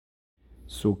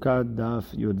Sukkah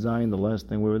Daf Yud Zayin, the last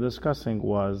thing we were discussing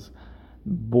was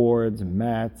boards,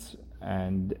 mats,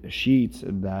 and sheets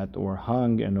that were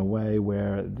hung in a way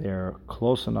where they're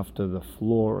close enough to the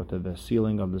floor or to the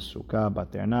ceiling of the sukkah,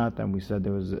 but they're not. And we said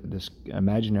there was this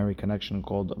imaginary connection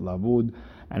called lavud,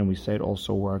 and we said it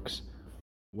also works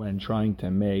when trying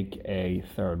to make a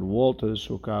third wall to the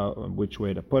sukkah, which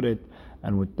way to put it.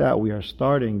 And with that, we are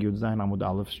starting Yud Zayin Amud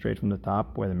Aleph straight from the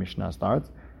top where the Mishnah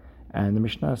starts. And the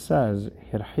Mishnah says,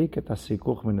 if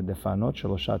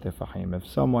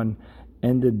someone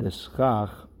ended the schach,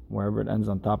 wherever it ends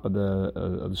on top of the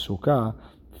sukkah,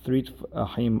 3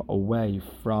 tefachim away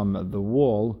from the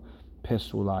wall,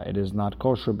 pesula, it is not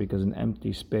kosher because an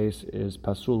empty space is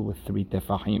pasul with 3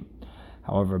 tefachim.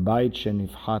 However, bayit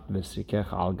shenifhat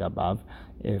v'sikech al gabav,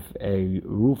 if a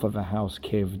roof of a house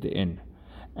caved in,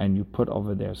 and you put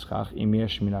over there schach, im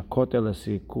yesh min hakotel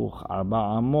lesikuch 4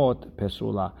 amot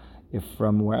pesula, if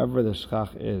from wherever the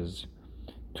schach is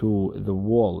to the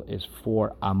wall is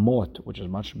 4 amot, which is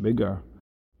much bigger,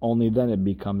 only then it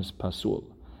becomes pasul.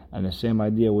 And the same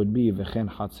idea would be v'chen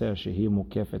chatzer shehi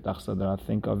mukefet achsadra.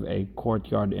 Think of a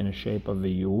courtyard in a shape of a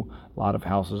U, a lot of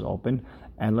houses open,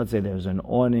 and let's say there's an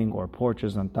awning or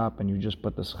porches on top, and you just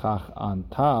put the schach on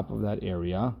top of that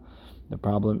area. The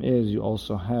problem is you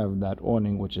also have that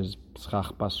awning which is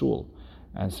schach pasul.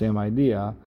 And same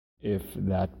idea, if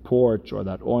that porch or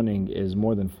that awning is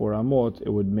more than 4 amot,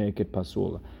 it would make it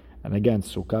pasul. And again,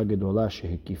 sukkah gedola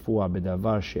shehikifua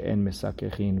bedavar she'en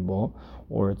mesakechin bo,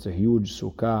 or it's a huge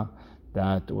sukkah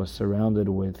that was surrounded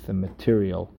with a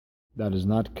material that is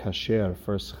not kasher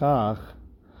for schach.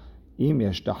 Im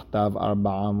yesh tahtav 4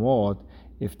 amot,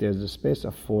 if there's a space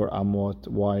of 4 amot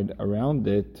wide around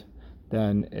it,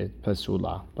 then it's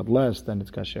pasula. But less, then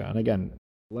it's kasher. And again,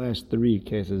 the last 3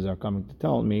 cases are coming to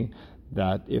tell me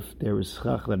that if there is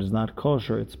schach that is not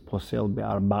kosher, it's posel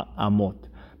be4 amot.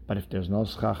 But if there's no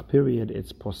schach period,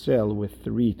 it's posel with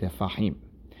 3 tefahim.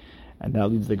 And that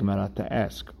leads the Gemara to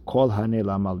ask, Kol hane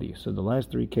lamali. So the last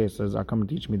 3 cases are coming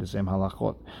to teach me the same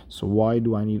halachot. So why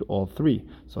do I need all 3?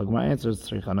 So the Gemara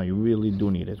answers, no, you really do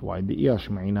need it. Why? If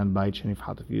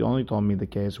you only told me the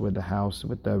case with the house,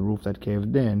 with the roof that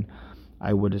caved in,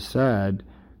 I would have said,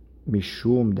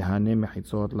 Mishum dehane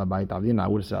mechitzot labayit avdina. I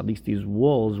would have said at least these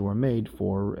walls were made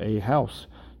for a house.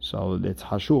 So it's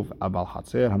hashuv, abal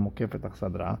hatzer hamukefet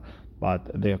achsadra, but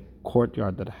the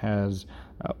courtyard that has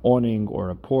an awning or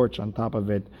a porch on top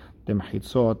of it, the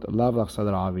mechitzot lav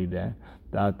achsadra avide,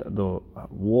 that the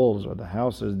walls or the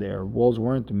houses there, walls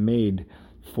weren't made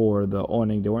for the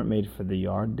awning, they weren't made for the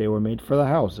yard, they were made for the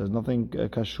house. There's nothing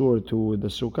kashur to the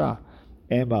sukkah.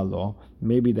 Ebalo,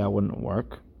 maybe that wouldn't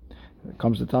work. It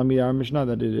comes to tell me our Mishnah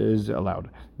that it is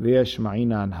allowed. And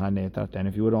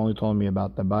if you would only told me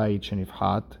about the bayit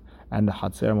shenifhat and the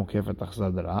hatzer mukefet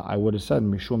achsadra, I would have said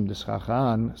mishum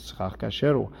deschachan schach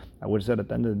kasheru. I would have said at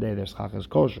the end of the day their schach is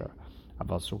kosher.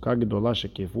 But a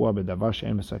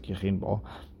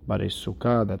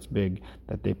sukkah that's big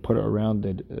that they put around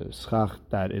it schach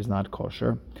that is not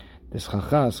kosher, the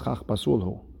schach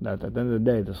pasulhu. That at the end of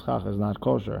the day the schach is not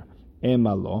kosher.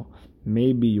 Emalo,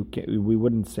 maybe we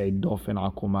wouldn't say dofen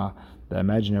akuma, the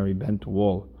imaginary bent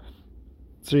wall.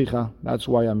 Tzricha, that's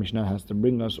why our Mishnah has to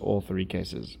bring us all 3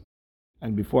 cases.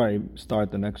 And before I start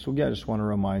the next sugya, I just want to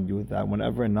remind you that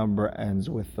whenever a number ends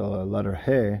with the letter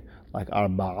he, like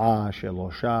arba'a,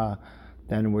 shelosha,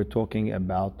 then we're talking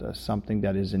about something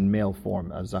that is in male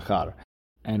form, a zachar.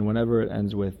 And whenever it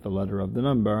ends with the letter of the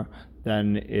number,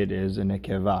 then it is a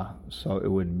nekeva. So it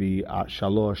would be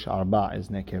shalosh, arba is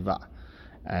nekeva.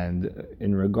 And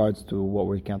in regards to what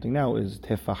we're counting now, is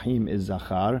tefahim is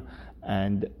zachar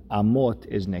and amot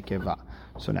is nekeva.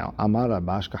 So now, Amar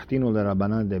Rabba, shkachtinu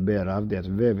lerabanan debe Rav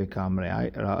de'atzve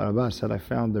v'kamrei. Rabba said, I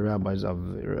found the rabbis of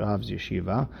Rav's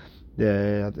yeshiva.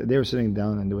 They were sitting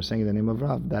down and they were saying the name of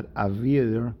Rav, that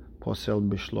avir posel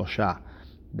bishlosha,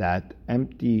 that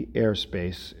empty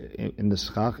airspace in the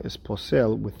schach is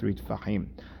posel with 3 tefahim.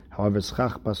 However,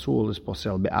 schach pasul is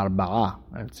posel be'arba'a,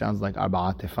 and it sounds like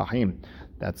arba'a tefahim.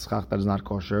 That schach that is not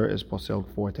kosher is posel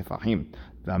 4 tefahim.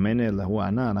 V'amene lehu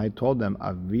anan, I told them,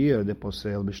 avir de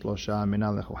posel bishlosha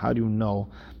mina lehu. How do you know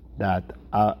that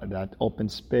that open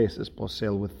space is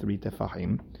posel with 3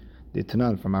 tefahim?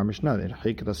 Ditnan from our Mishnah,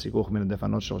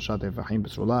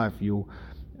 if you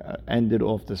ended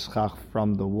off the schach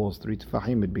from the walls 3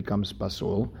 tefahim, it becomes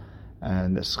pasul.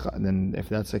 And then if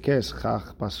that's the case,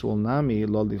 schach pasul nami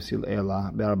lo livsil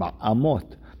ela be'arba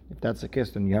amot. If that's the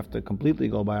case, then you have to completely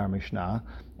go by our Mishnah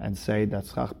and say that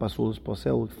schach pasul is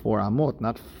posel with 4 amot,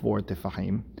 not 4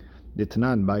 tefahim.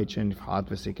 Ditnan bayit shenifhat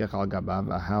v'sikech al gabav,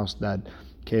 a house that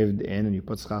caved in, and you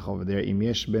put schach over there. If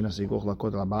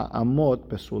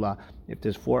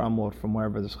there's 4 amot from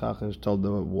wherever the schach is told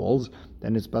the walls,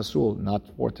 then it's pasul, not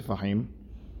 4 tefahim.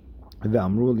 And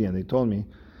they told me,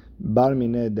 bar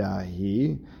mineh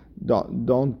dahi,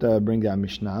 don't bring that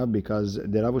Mishnah, because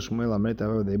the Rav Shmuel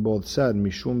Amrit, they both said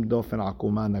mishum dofen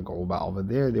akuma nag'uba. Over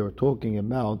there they were talking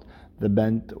about the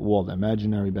bent wall, the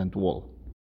imaginary bent wall,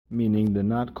 meaning the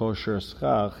not kosher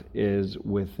schach is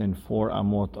within 4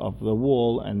 amot of the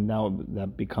wall, and now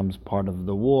that becomes part of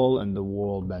the wall, and the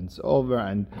wall bends over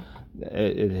and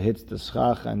it hits the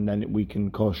schach, and then we can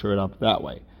kosher it up that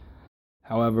way.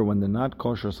 However, when the not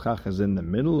kosher schach is in the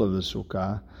middle of the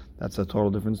sukkah, that's a total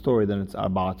different story. Then it's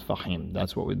arba'at fahim.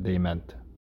 That's what they meant.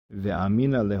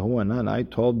 Ve'amina lehuanan. I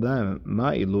told them, ma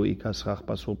ilu ika schach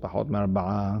pasul pachot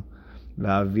marba'a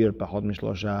ve'avir pachot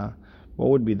mishlosha.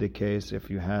 What would be the case if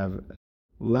you have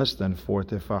less than 4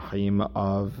 tefahim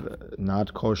of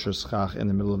not kosher schach in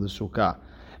the middle of the sukkah,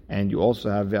 and you also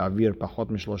have ve'avir pachot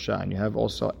mishlosha, and you have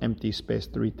also empty space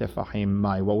 3 tefahim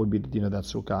mai? What would be the din of that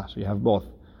sukkah? So you have both.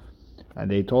 And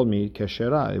they told me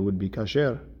kashera, it would be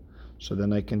kasher. So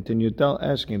then I continued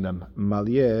asking them,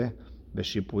 Malyeh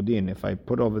b'shipudin, if I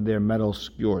put over there metal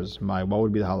skewers, what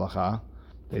would be the halacha?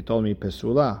 They told me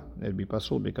pesula, it'd be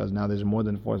pasul, because now there's more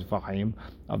than 4 tefahim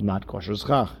of not kosher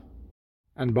schach.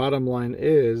 And bottom line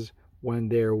is, when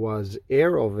there was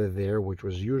air over there, which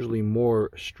was usually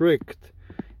more strict,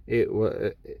 the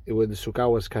sukkah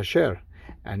was kasher.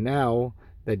 And now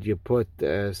that you put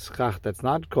schach that's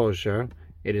not kosher,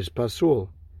 it is pasul.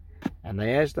 And I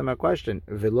asked them a question.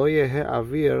 V'lo yehe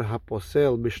avir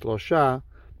haposel b'shlosha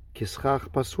kischach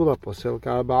pasul haposel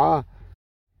k'arba'a.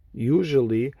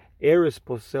 Usually, air is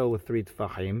posel with 3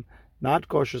 tefahim. Not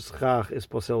kosher schach is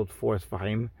posel with 4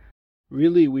 tefahim.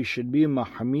 Really, we should be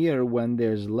mahmir when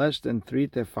there's less than 3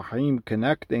 tefahim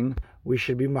connecting. We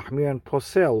should be mahmir and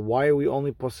posel. Why are we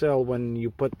only posel when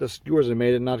you put the skewers and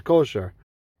made it not kosher?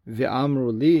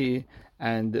 Ve'amru li.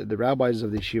 And the rabbis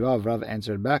of the Yeshiva of Rav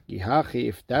answered back, Ihachi,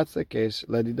 if that's the case,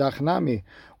 ledidach nami,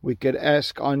 we could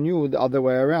ask on you the other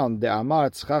way around. The amar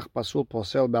tzchach pasul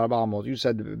posel be'arba amot. You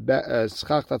said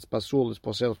tzchach that's pasul is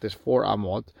posel if there's 4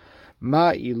 amot.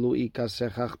 Ma ilu ika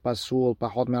sechach pasul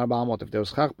pachot me'arba amot. If there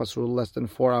was chach pasul less than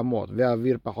 4 amot,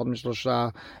 ve'avir pachot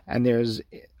mishlosha, and there's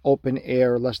open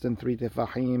air less than 3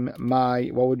 tefahim,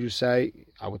 what would you say?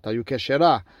 I would tell you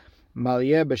keshera.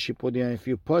 Malyeh b'shipudin, if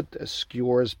you put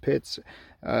skewers, pits,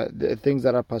 the things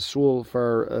that are pasul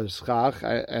for schach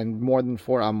and more than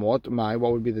 4 amot,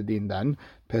 what would be the din then?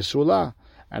 Pesula.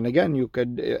 And again, you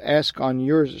could ask on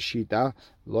your shita,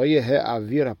 lo yehe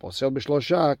avir posel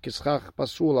b'shlosha kischach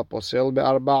pasul posel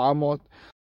be'arba amot.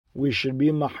 We should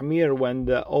be mahmir when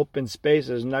the open space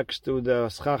is next to the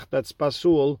schach that's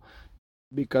pasul,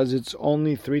 because it's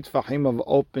only 3 tefahim of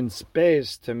open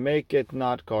space to make it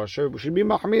not kosher. We should be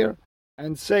mahmir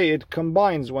and say it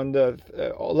combines when the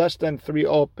less than 3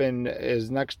 open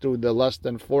is next to the less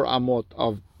than 4 amot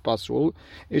of pasul.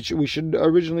 We should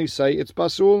originally say it's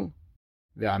pasul.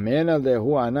 Ve'amena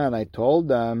lehu anan. I told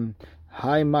them,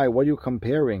 hi, what are you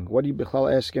comparing? What are you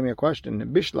asking me a question?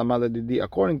 Bishlam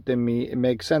according to me, it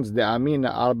makes sense. The amina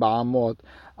arba amot.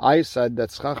 I said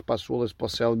that schach pasul is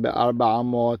posel be'arba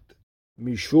amot.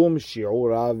 Mishum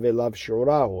shi'ura velav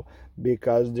shi'urahu,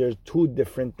 because there's 2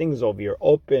 different things over here.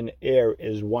 Open air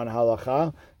is one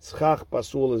halacha, schach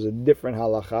pasul is a different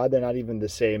halacha. They're not even the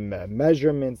same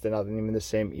measurements, they're not even the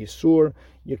same isur.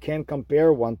 You can't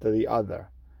compare one to the other.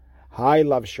 Hai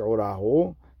lav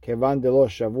shi'urahu, kevan delo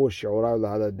shavu shi'urahu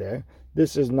lahadadeh.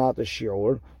 This is not a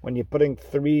shi'ur. When you're putting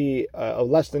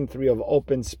less than 3 of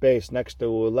open space next to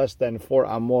less than 4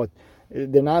 amot,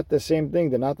 they're not the same thing,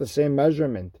 they're not the same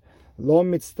measurement. Lo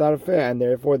mitztarfe, and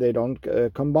therefore they don't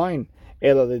combine.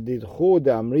 But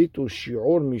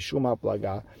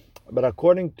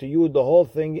according to you, the whole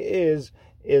thing is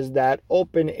that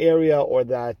open area, or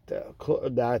that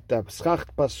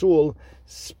schach pasul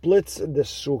splits the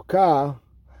sukkah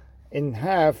in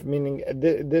half, meaning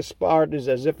this part is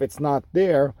as if it's not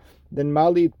there. Then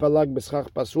malit palag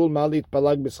b'schach pasul, malit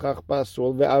palag b'schach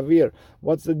pasul ve'avir.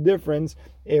 What's the difference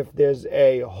if there's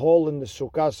a hole in the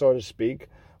sukkah, so to speak,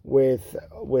 with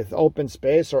open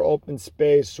space, or open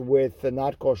space with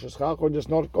not kosher schach, or just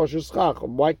not kosher schach?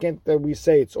 Why can't we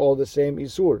say it's all the same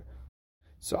isur?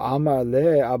 So Amar le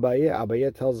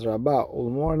Abaye tells Rabbah,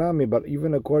 Ulmor nami, but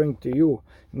even according to you,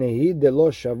 Nehi de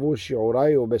lo shavu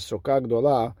shi'urayu besukkah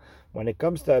gdola. When it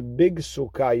comes to a big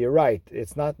sukkah, you're right.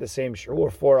 It's not the same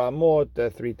shi'ur, 4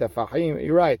 amot, 3 tefahim,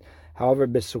 you're right. However,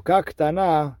 besukkah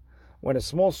ktana, when a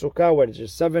small sukkah, which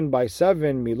is 7 by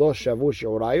 7, milo shavu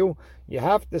shi'urayu, you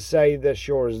have to say the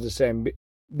shi'ur is the same,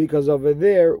 because over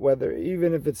there,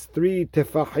 even if it's 3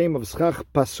 tefahim of schach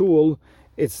pasul,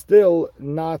 it's still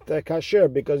not kasher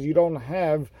because you don't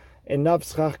have enough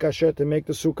schach kasher to make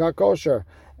the sukkah kosher.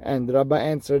 And Rabba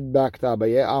answered back to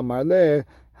Abaye, Amar le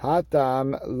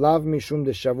hatam lav mishum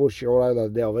de shavu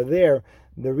shiurai. Over there,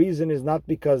 the reason is not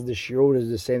because the shiur is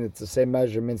the same; it's the same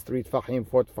measurements, 3 tefahim,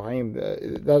 4 tefahim.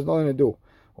 It has nothing to do.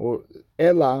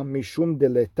 Ela mishum de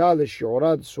leta le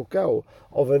shiurad sukkah.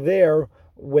 Over there,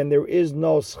 when there is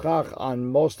no schach on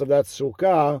most of that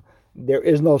sukkah, there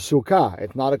is no sukkah.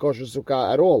 It's not a kosher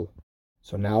sukkah at all.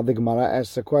 So now the Gemara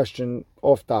asks a question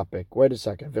off topic. Wait a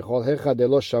second.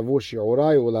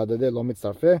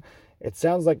 It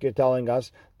sounds like you're telling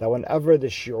us that whenever the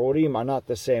shiurim are not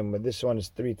the same, when this one is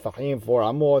 3 tfahim, 4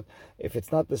 amot, if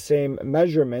it's not the same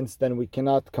measurements, then we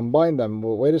cannot combine them.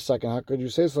 Well, wait a second. How could you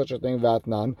say such a thing,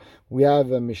 Vatnan? We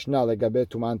have a Mishnah, legabe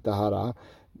tuman tahara,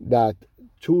 that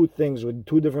 2 things with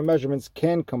 2 different measurements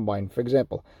can combine. For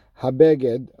example,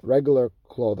 habeged, regular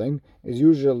clothing, is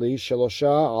usually shelosha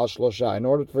al shlosha. In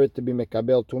order for it to be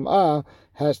mekabel tum'ah,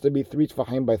 has to be 3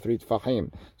 tfahim by 3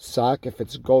 tfahim. Sak, if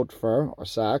it's goat fur or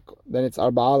sack, then it's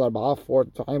arba'a al arba'a, 4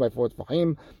 tfahim by 4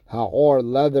 tfahim. Ha'or,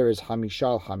 leather, is hamisha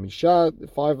al hamisha,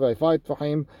 5 by 5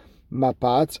 tfahim.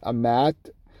 Mapat, a mat,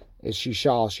 is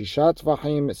shisha al shisha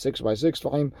tfahim, 6 by 6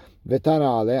 tfahim.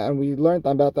 Vetana ale, and we learned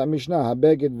about that Mishnah,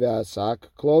 habeged ve'asak,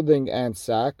 clothing and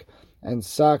sack, and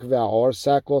sak ve'or,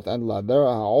 sackcloth and leather,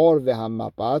 ha'or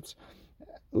ve'hamapats,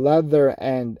 leather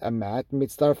and a mat,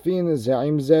 mitztarfin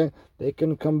ze'im, they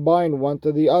can combine one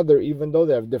to the other even though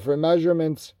they have different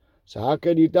measurements. So how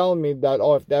could you tell me that,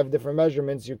 if they have different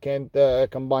measurements, you can't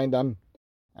combine them?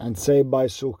 And say by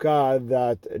sukkah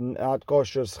that not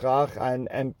kosher schach and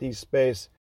empty space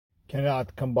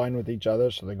cannot combine with each other.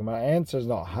 So the Gemara answers,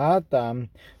 no, hatam,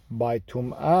 by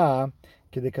tum'ah,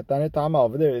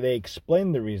 over there, they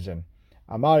explain the reason.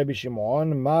 Amar Rabbi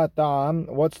Shimon, ma ta'am,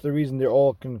 what's the reason they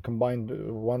all can combine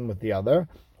one with the other?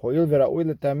 Ho'il v'ra'ui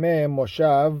l'tameh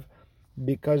moshav,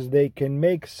 because they can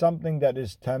make something that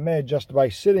is tameh just by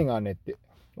sitting on it.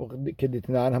 And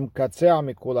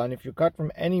if you cut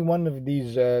from any one of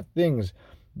these things,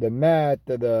 the mat,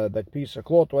 the piece of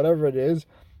cloth, whatever it is,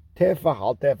 tefah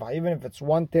al tefah, even if it's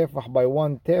 1 tefah by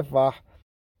 1 tefah,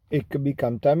 it could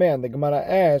become tameh. And the Gemara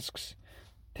asks,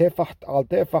 tefah al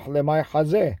tefah lemay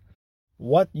hazeh,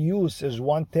 what use is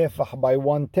 1 tefah by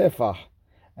 1 tefah?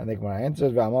 And the Gemara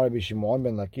answers, V'amar Rabbi Shimon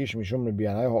ben Lakish mishum Rabbi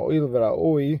Yanai ho'il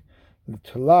v'ra'ui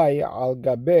l'tlai al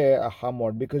gabe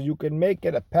hamor, because you can make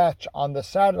it a patch on the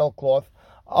saddle cloth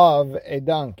of a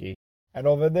donkey. And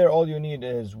over there, all you need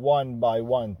is 1 by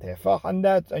 1 tefah,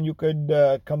 and you could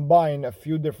combine a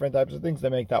few different types of things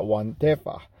to make that 1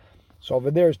 tefah. So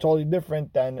over there is totally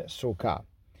different than sukkah.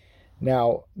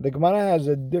 Now, the Gemara has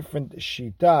a different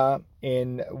shita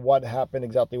in what happened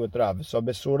exactly with Rav. So,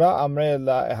 Besura Amre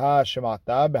Laha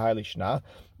Shemata Behailishna.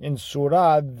 In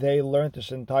Surah, they learned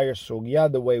this entire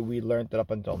sugya the way we learned it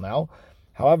up until now.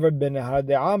 However, Ben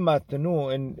Harde'ah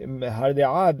Matanu, in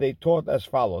Harde'ah, they taught as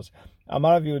follows.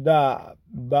 Amar Rav Yehuda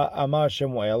Amar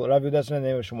Shemuel, Rav Yehuda said in the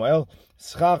name of Shemuel,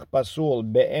 Schach Pasul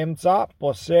Be'emtza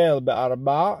Posel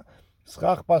Be'arba',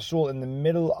 Schach pasul in the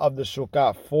middle of the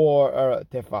sukkah 4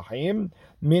 tefahim,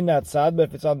 min atzad, but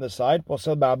if it's on the side,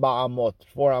 posel ba'arba amot,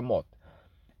 4 amot.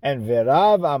 And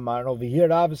v'Rav amar, over here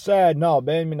Rav said, no,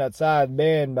 ben min atzad,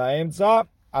 ben ba'emtza,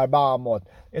 arba amot.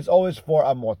 It's always 4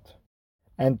 amot.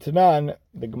 And Tanan,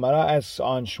 the Gemara asks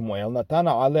on Shmuel,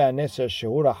 Natana aleh aneser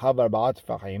shehura havar ba'at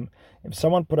tefahim. If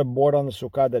someone put a board on the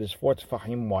sukkah that is 4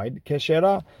 tefahim wide,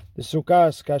 keshera, the sukkah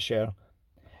is kasher.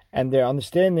 And they're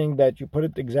understanding that you put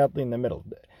it exactly in the middle.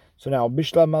 So now,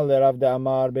 Bishlama Rav de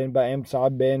Amar ben Ba'emtza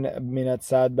ben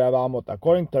Minatzad Ba'amot.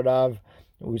 According to Rav,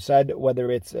 we said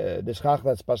whether it's the schach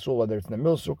that's pasul, whether it's in the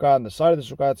middle sukkah, on the side of the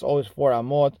sukkah, it's always 4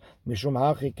 amot. Mishum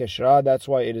hachi keshra, that's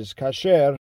why it is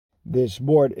kasher. This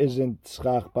board isn't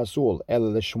schach pasul. El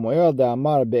Shmuel de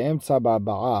Amar be'emtza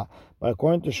ba'ba'a. But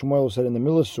according to Shmuel, who said in the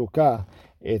middle of sukkah,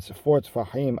 it's 4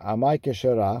 tfahim, amai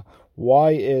keshera.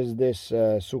 Why is this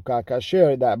sukkah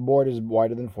kasher? That board is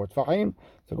wider than 4 tfahim.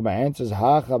 So my answer is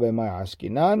hacha b'may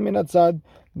askinan minatzad.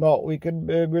 No,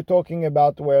 we're talking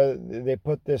about where they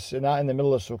put this not in the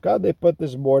middle of sukkah. They put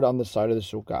this board on the side of the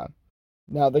sukkah.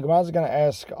 Now the Gemara is going to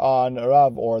ask on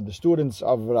Rav, or the students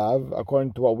of Rav,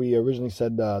 according to what we originally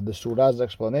said, the surah's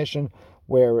explanation,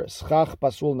 where schach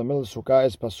pasul in the middle of sukkah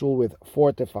is pasul with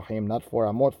 4 tefahim, not 4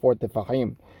 amot, 4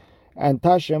 tefahim. And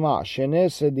Tashema, Shene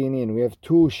Sedinin, we have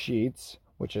 2 sheets,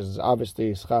 which is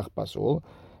obviously Schach Pasul.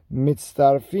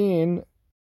 Mitztarfin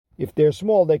If they're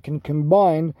small, they can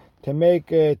combine to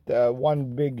make it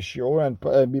one big shiur and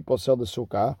be posel the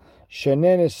sukkah.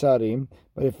 Shenen esarim,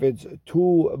 but if it's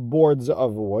two boards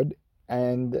of wood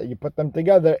and you put them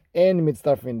together in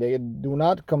mitztarfin, they do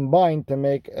not combine to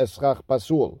make a schach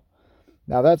pasul.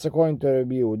 Now that's according to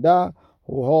Rabbi Yehuda,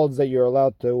 who holds that you're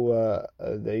allowed to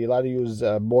use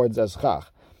boards as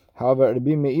schach. However,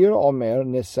 Rabbi Meir Omer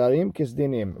nesarim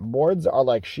kisdinim. Boards are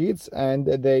like sheets, and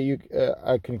they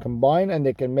can combine and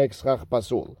they can make schach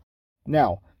pasul.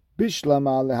 Now,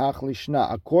 bishlama lehach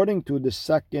lishna. According to the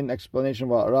second explanation of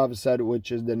what Rav said,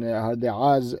 which is the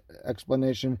De'az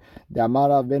explanation, the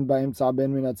Amara ben ba'imtza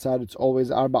ben minatzad, it's always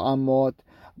arba amot.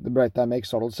 The Braita makes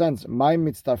total sense. My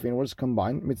mitztarfin was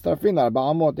combined. Mitztarfin arba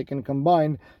amot. They can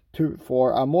combine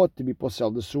for amot to be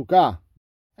posel the sukkah.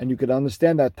 And you could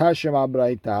understand that Tashema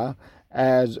Braita,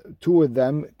 as two of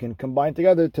them can combine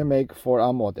together to make 4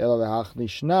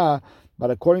 amot. But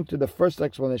according to the first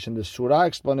explanation, the surah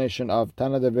explanation of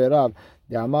Tana de Verav,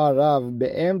 the Amar Rav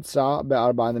be'emtza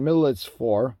be'arba, in the middle it's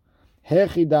 4.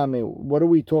 Hechidami, what are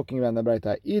we talking about in the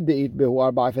Braita? Ideit behu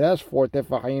arba. If it has 4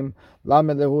 tefahim,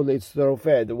 lamed lehu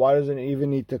leitzterofed. Why doesn't it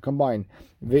even need to combine?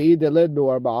 Ve'ideled behu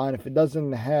arba. And if it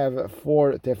doesn't have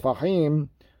 4 tefahim,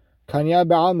 Kanya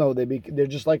be'alno, they're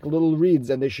just like little reeds,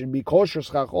 and they should be kosher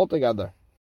schach altogether.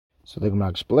 So the Gemara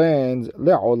explains,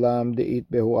 le'olam de'it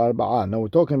behu arba'a. Now we're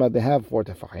talking about they have 4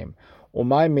 tefahim.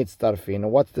 Umay mitztarfin.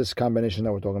 What's this combination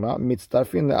that we're talking about?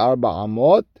 Mitztarfin le'arba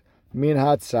amot min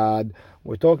hatzad.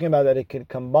 We're talking about that it can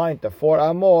combine to 4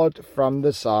 amot from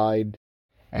the side.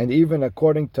 And even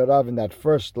according to Rav in that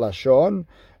first lashon,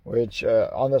 which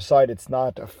on the side it's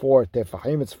not 4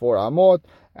 tefahim, it's 4 amot,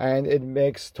 and it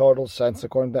makes total sense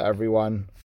according to everyone.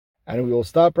 And we will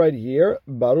stop right here.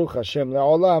 Baruch Hashem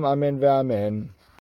le'olam, amen ve'amen.